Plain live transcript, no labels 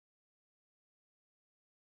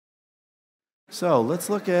So let's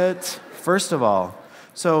look at, first of all,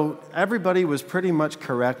 so everybody was pretty much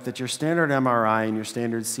correct that your standard MRI and your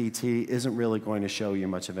standard CT isn't really going to show you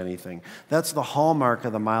much of anything. That's the hallmark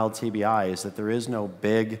of the mild TBI, is that there is no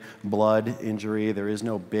big blood injury, there is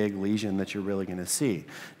no big lesion that you're really going to see.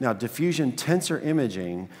 Now, diffusion tensor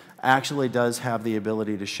imaging actually does have the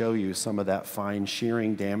ability to show you some of that fine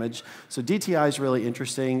shearing damage. So DTI is really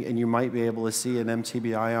interesting, and you might be able to see an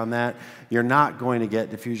MTBI on that. You're not going to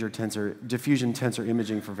get diffusion tensor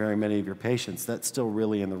imaging for very many of your patients. That's still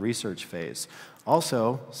really in the research phase.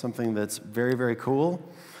 Also, something that's very, very cool,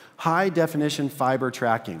 high definition fiber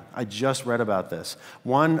tracking. I just read about this.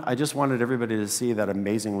 One, I just wanted everybody to see that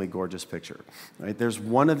amazingly gorgeous picture. Right? There's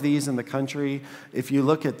one of these in the country. If you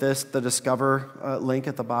look at this, the Discover link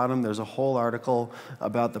at the bottom, there's a whole article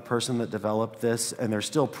about the person that developed this, and they're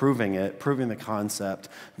still proving the concept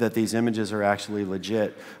that these images are actually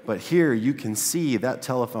legit. But here you can see that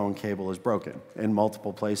telephone cable is broken in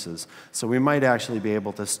multiple places. So we might actually be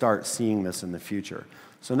able to start seeing this in the future.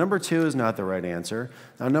 So number 2 is not the right answer.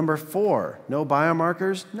 Now number 4, no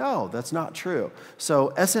biomarkers? No, that's not true.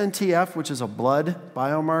 So SNTF, which is a blood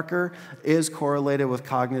biomarker, is correlated with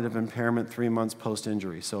cognitive impairment 3 months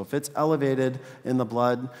post-injury. So if it's elevated in the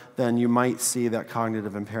blood, then you might see that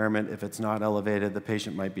cognitive impairment. If it's not elevated, the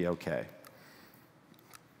patient might be okay.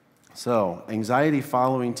 So, anxiety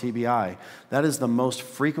following TBI, that is the most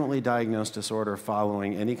frequently diagnosed disorder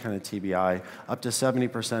following any kind of TBI. Up to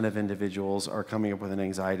 70% of individuals are coming up with an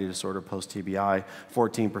anxiety disorder post-TBI,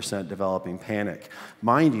 14% developing panic.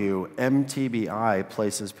 Mind you, MTBI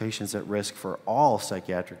places patients at risk for all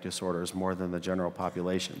psychiatric disorders more than the general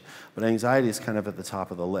population. But anxiety is kind of at the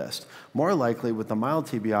top of the list. More likely with the mild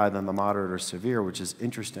TBI than the moderate or severe, which is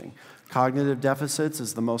interesting. Cognitive deficits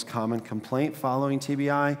is the most common complaint following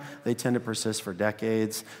TBI. They tend to persist for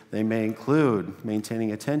decades. They may include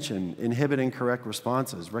maintaining attention, inhibiting correct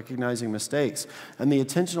responses, recognizing mistakes. And the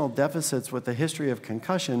attentional deficits with the history of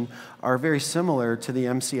concussion are very similar to the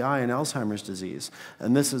MCI and Alzheimer's disease.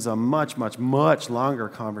 And this is a much, much, much longer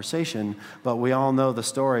conversation, but we all know the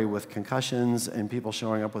story with concussions and people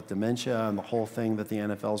showing up with dementia and the whole thing that the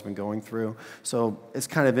NFL's been going through. So it's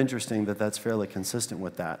kind of interesting that that's fairly consistent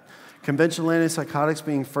with that. Conventional antipsychotics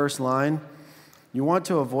being first line, you want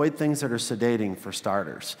to avoid things that are sedating for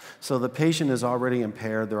starters. So the patient is already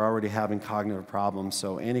impaired, they're already having cognitive problems,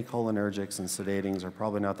 so anticholinergics and sedatings are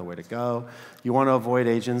probably not the way to go. You want to avoid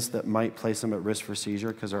agents that might place them at risk for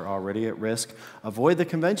seizure because they're already at risk. Avoid the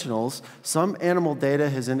conventionals. Some animal data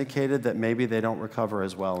has indicated that maybe they don't recover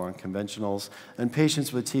as well on conventionals, and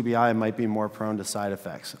patients with TBI might be more prone to side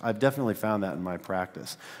effects. I've definitely found that in my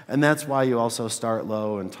practice. And that's why you also start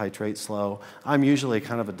low and titrate slow. I'm usually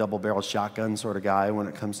kind of a double-barrel shotgun sort of guy when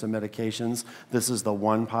it comes to medications. This is the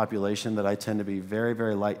one population that I tend to be very,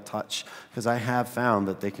 very light touch because I have found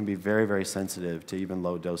that they can be very, very sensitive to even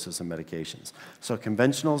low doses of medications. So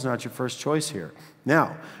conventional is not your first choice here.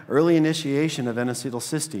 Now, early initiation of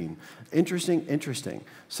N-acetylcysteine. Interesting.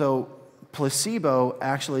 So placebo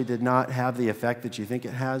actually did not have the effect that you think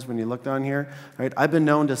it has when you looked on here. Right? I've been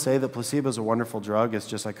known to say that placebo is a wonderful drug. It's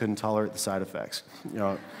just I couldn't tolerate the side effects.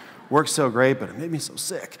 Works so great, but it made me so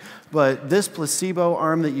sick. But this placebo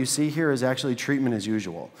arm that you see here is actually treatment as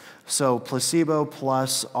usual. So placebo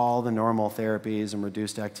plus all the normal therapies and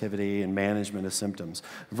reduced activity and management of symptoms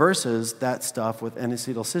versus that stuff with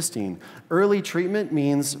N-acetylcysteine. Early treatment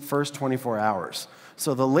means first 24 hours.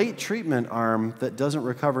 So the late treatment arm that doesn't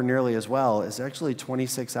recover nearly as well is actually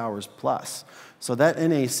 26 hours plus. So that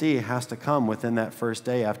NAC has to come within that first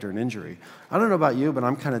day after an injury. I don't know about you, but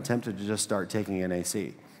I'm kind of tempted to just start taking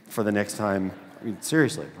NAC for the next time. I mean,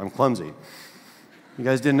 seriously, I'm clumsy. You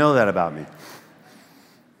guys didn't know that about me.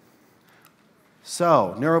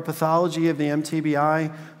 So, neuropathology of the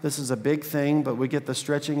MTBI, this is a big thing, but we get the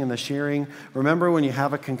stretching and the shearing. Remember when you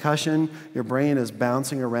have a concussion, your brain is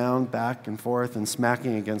bouncing around back and forth and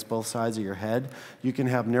smacking against both sides of your head. You can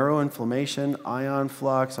have neuroinflammation, ion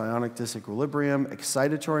flux, ionic disequilibrium,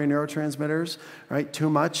 excitatory neurotransmitters, right? Too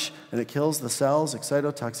much, and it kills the cells,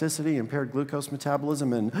 excitotoxicity, impaired glucose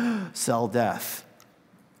metabolism, and cell death.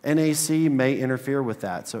 NAC may interfere with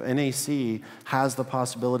that. So NAC has the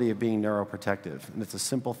possibility of being neuroprotective. And it's a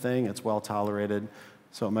simple thing, it's well tolerated.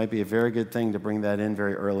 So it might be a very good thing to bring that in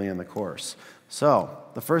very early in the course. So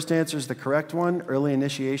the first answer is the correct one, early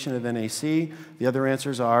initiation of NAC. The other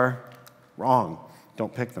answers are wrong.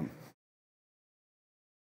 Don't pick them.